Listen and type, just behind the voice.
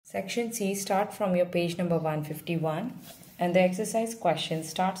Section C start from your page number 151 and the exercise question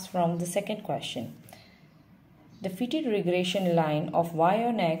starts from the second question. The fitted regression line of y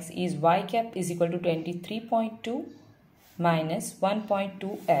on x is y cap is equal to 23.2 minus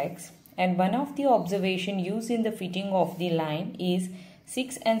 1.2x and one of the observation used in the fitting of the line is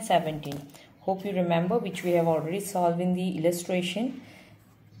 6 and 17. Hope you remember, which we have already solved in the illustration.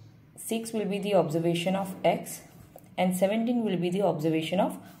 6 will be the observation of x and 17 will be the observation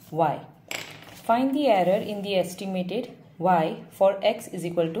of y. Find the error in the estimated y for x is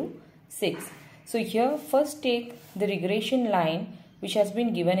equal to 6. So here first take the regression line which has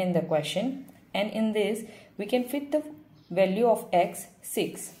been given in the question, and in this we can fit the value of x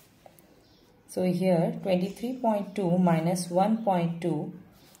 6. So here 23.2 minus 1.2,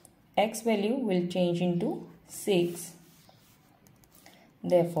 x value will change into 6.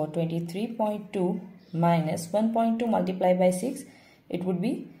 Therefore 23.2 minus 1.2 multiplied by 6, it would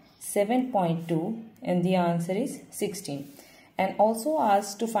be 7.2 and the answer is 16. And also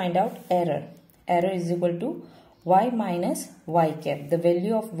asked to find out error. Error is equal to y minus y cap. The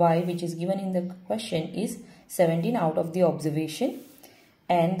value of y which is given in the question is 17 out of the observation.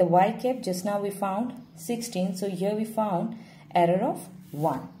 And the y cap just now we found 16. So here we found error of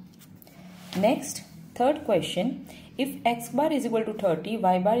 1. Next, third question. If x bar is equal to 30,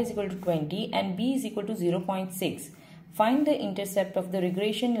 y bar is equal to 20 and b is equal to 0.6. Find the intercept of the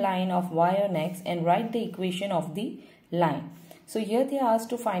regression line of y on x and write the equation of the line. So here they are asked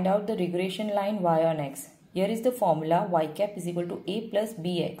to find out the regression line y on x. Here is the formula y cap is equal to a plus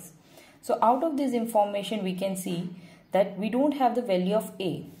bx. So out of this information we can see that we don't have the value of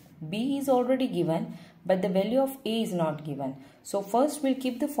a. b is already given but the value of a is not given. So first we'll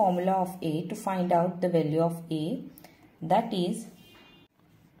keep the formula of a to find out the value of a, that is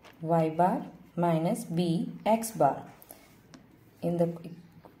y bar minus b x bar. In the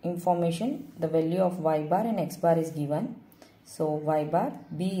information the value of y bar and x bar is given. So y bar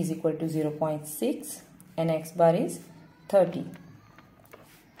b is equal to 0.6 and x bar is 30.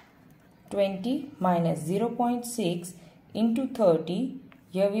 20 minus 0.6 into 30,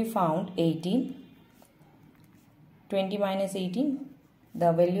 here we found 18. 20 minus 18,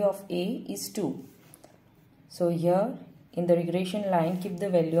 the value of a is 2. So here in the regression line keep the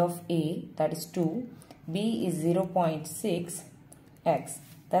value of a, that is 2, b is 0.6, x.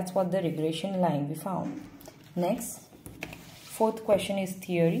 That's what the regression line we found. Next, fourth question is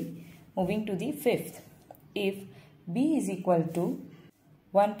theory. Moving to the fifth. If b is equal to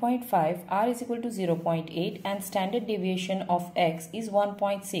 1.5, r is equal to 0.8 and standard deviation of x is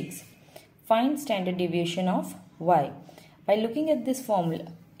 1.6. Find standard deviation of y. By looking at this formula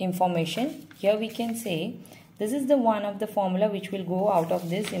information, here we can say this is the one of the formula which will go out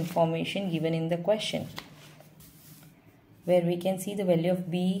of this information given in the question, where we can see the value of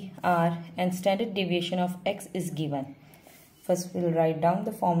b, r and standard deviation of x is given. First we'll write down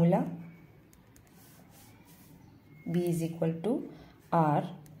the formula. b is equal to r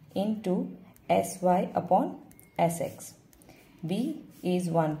into sy upon sx. b is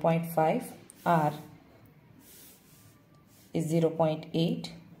 1.5, r is 0.8,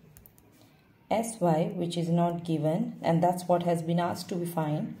 sy which is not given and that's what has been asked to be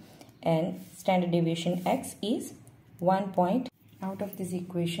find, and standard deviation x is 1 point. Out of this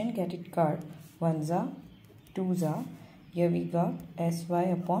equation get it cut, 1s are 2s are, here we got sy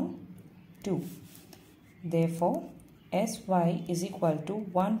upon 2. Therefore sy is equal to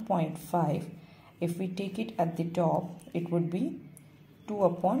 1.5. If we take it at the top, it would be 2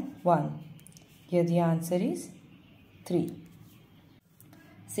 upon 1. Here the answer is 3.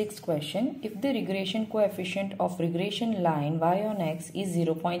 Sixth question. If the regression coefficient of regression line y on x is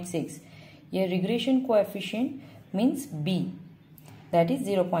 0.6. Here regression coefficient means b, that is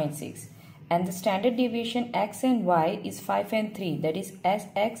 0.6. And the standard deviation x and y is 5 and 3, that is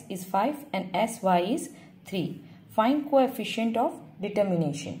sx is 5 and sy is 3. Find coefficient of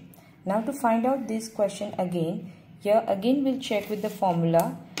determination. Now to find out this question again, here again we'll check with the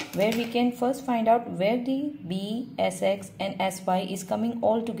formula where we can first find out where the b, sx and sy is coming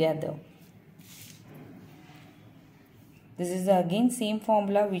all together. This is again same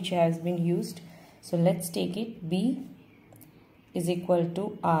formula which has been used. So let's take it. B is equal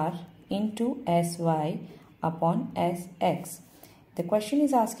to r into sy upon sx. The question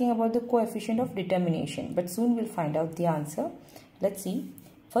is asking about the coefficient of determination, but soon we'll find out the answer. Let's see.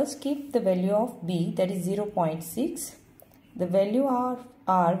 First keep the value of b, that is 0.6. The value of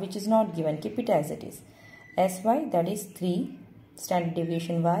r which is not given, keep it as it is. Sy, that is 3, standard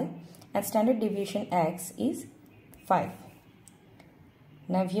deviation y, and standard deviation x is 5.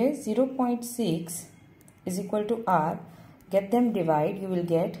 Now here 0.6 is equal to r. get them divide, you will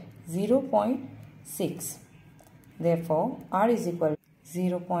get 0.6. Therefore, R is equal to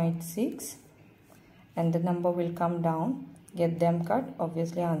 0.6 and the number will come down. Get them cut,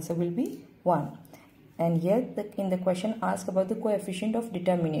 obviously answer will be 1. And here in the question asked about the coefficient of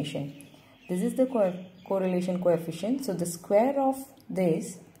determination. This is the correlation coefficient. So the square of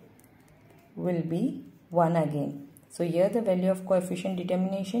this will be 1 again. So here the value of coefficient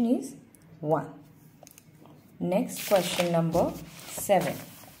determination is 1. Next, question number 7.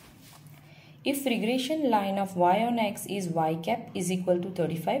 If regression line of y on x is y cap is equal to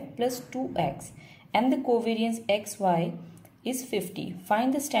 35 plus 2x and the covariance xy is 50,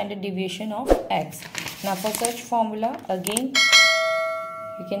 find the standard deviation of x. Now for such formula, again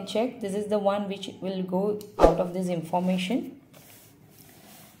you can check, this is the one which will go out of this information.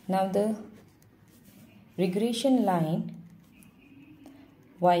 Now the regression line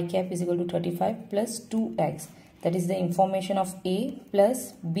y cap is equal to 35 plus 2x, that is the information of a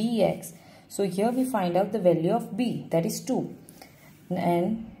plus bx. So here we find out the value of b, that is 2.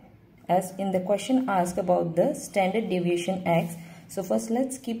 And as in the question asked about the standard deviation x, so first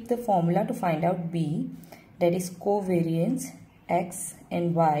let's keep the formula to find out b, that is covariance x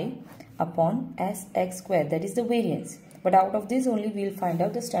and y upon sx square, that is the variance. But out of this only we will find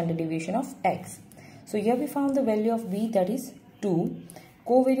out the standard deviation of x. So here we found the value of b, that is 2,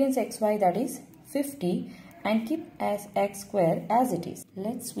 covariance xy, that is 50, and keep as x square as it is.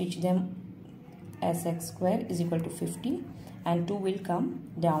 Let's switch them. As x square is equal to 50 and 2 will come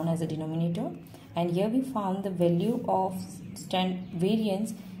down as a denominator, and here we found the value of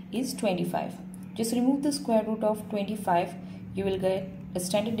variance is 25. Just remove the square root of 25, you will get a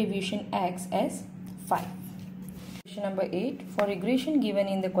standard deviation x as 5. Question number 8. For regression given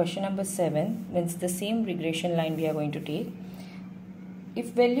in the question number 7, means the same regression line we are going to take. If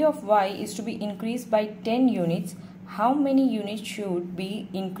value of y is to be increased by 10 units, how many units should be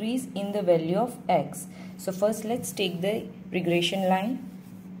increased in the value of x? So first let's take the regression line.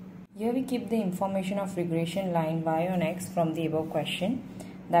 Here we keep the information of regression line y on x from the above question.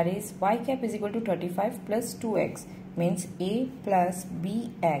 That is y cap is equal to 35 plus 2x, means a plus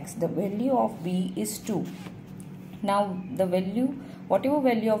bx. The value of b is 2. Now the value, whatever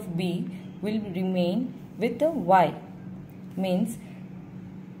value of b will remain with the y, means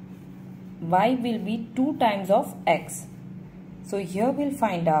y will be 2 times of x. So here we'll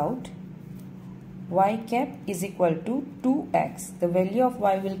find out y cap is equal to 2x. The value of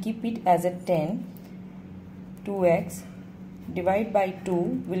y will keep it as a 10. 2x divided by 2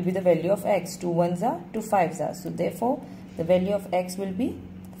 will be the value of x. 2 ones are, 2 5s are. So therefore the value of x will be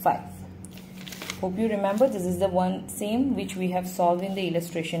 5. Hope you remember, this is the one same which we have solved in the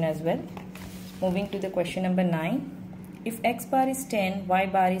illustration as well. Moving to the question number 9. If x bar is 10, y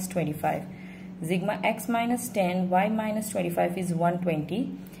bar is 25. Sigma x minus 10, y minus 25 is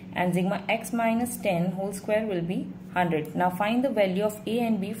 120. And sigma x minus 10 whole square will be 100. Now find the value of a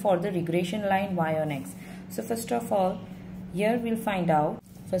and b for the regression line y on x. So first of all, here we'll find out.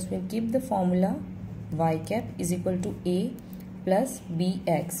 First we'll keep the formula y cap is equal to a plus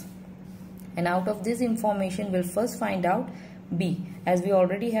bx. And out of this information, we'll first find out b, as we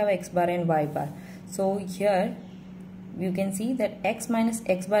already have x bar and y bar. So here you can see that x minus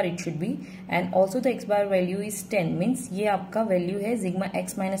x bar it should be, and also the x bar value is 10, means ये आपका value है sigma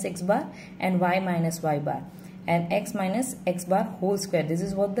x minus x bar and y minus y bar, and x minus x bar whole square. This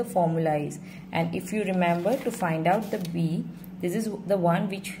is what the formula is. And if you remember, to find out the b, this is the one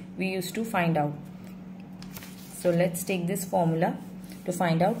which we used to find out. So let's take this formula to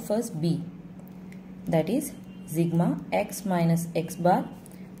find out first b, that is sigma x minus x bar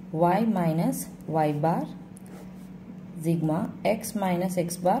y minus y bar sigma x minus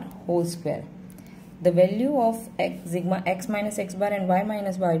x bar whole square. The value of sigma x minus x bar and y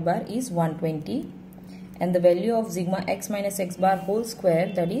minus y bar is 120, and the value of sigma x minus x bar whole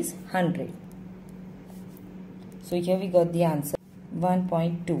square, that is 100. So here we got the answer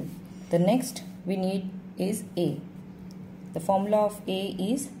 1.2. The next we need is a. The formula of a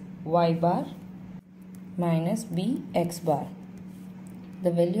is y bar minus b x bar. The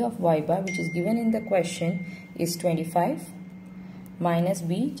value of y bar which is given in the question is 25 minus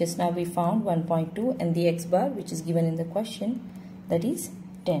b, just now we found 1.2, and the x bar which is given in the question, that is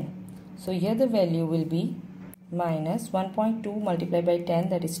 10. So here the value will be minus 1.2 multiplied by 10,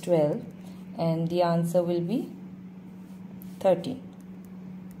 that is 12, and the answer will be 30.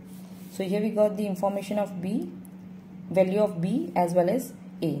 So here we got the information of b, value of b as well as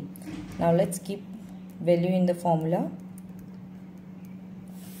a. Now let's keep value in the formula.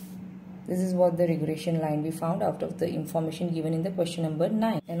 This is what the regression line we found out of the information given in the question number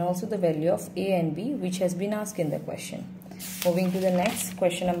 9, and also the value of a and b which has been asked in the question. Moving to the next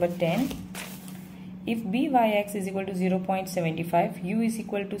question number 10. If byx is equal to 0.75, u is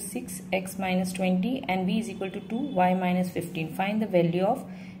equal to 6x minus 20 and v is equal to 2y minus 15, find the value of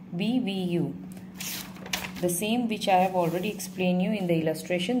bvu. The same which I have already explained you in the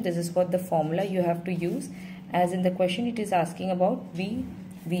illustration. This is what the formula you have to use. As in the question it is asking about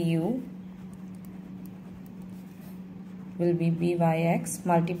bvu will be byx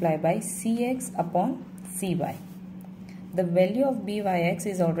multiplied by cx upon cy. The value of byx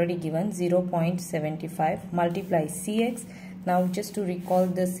is already given, 0.75 multiply cx. Now just to recall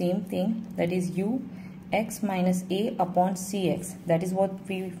the same thing, that is u x minus a upon cx. That is what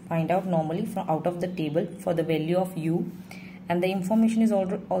we find out normally from out of the table for the value of u. And the information is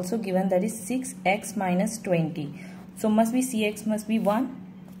also given, that is 6x minus 20. So must be cx must be 1.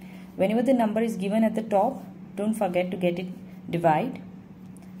 Whenever the number is given at the top, don't forget to get it divide.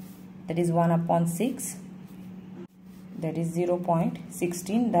 That is 1 upon 6. That is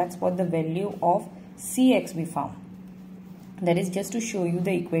 0.16. That's what the value of cx we found. That is just to show you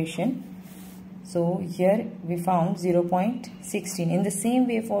the equation. So here we found 0.16. In the same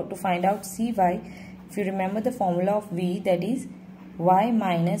way, to find out cy, if you remember the formula of v, that is y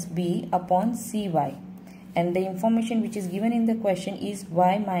minus b upon cy. And the information which is given in the question is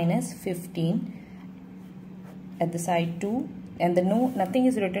y minus 15 at the side 2. And the nothing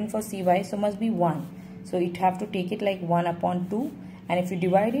is written for cy, so must be 1. So it have to take it like 1 upon 2, and if you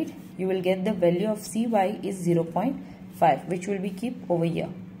divide it, you will get the value of cy is 0.5, which will be keep over here.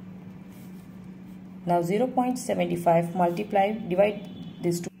 Now 0.75 divide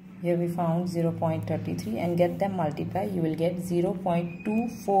this two. Here we found 0.33 and get them multiply, you will get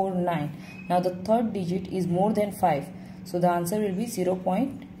 0.249. Now the third digit is more than 5, so the answer will be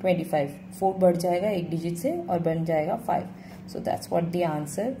 0.25. 4 बढ़ जाएगा एक digit से और बन जाएगा 5. So that's what the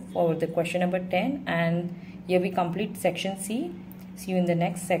answer for the question number 10, and here we complete section C. See you in the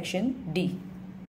next section D.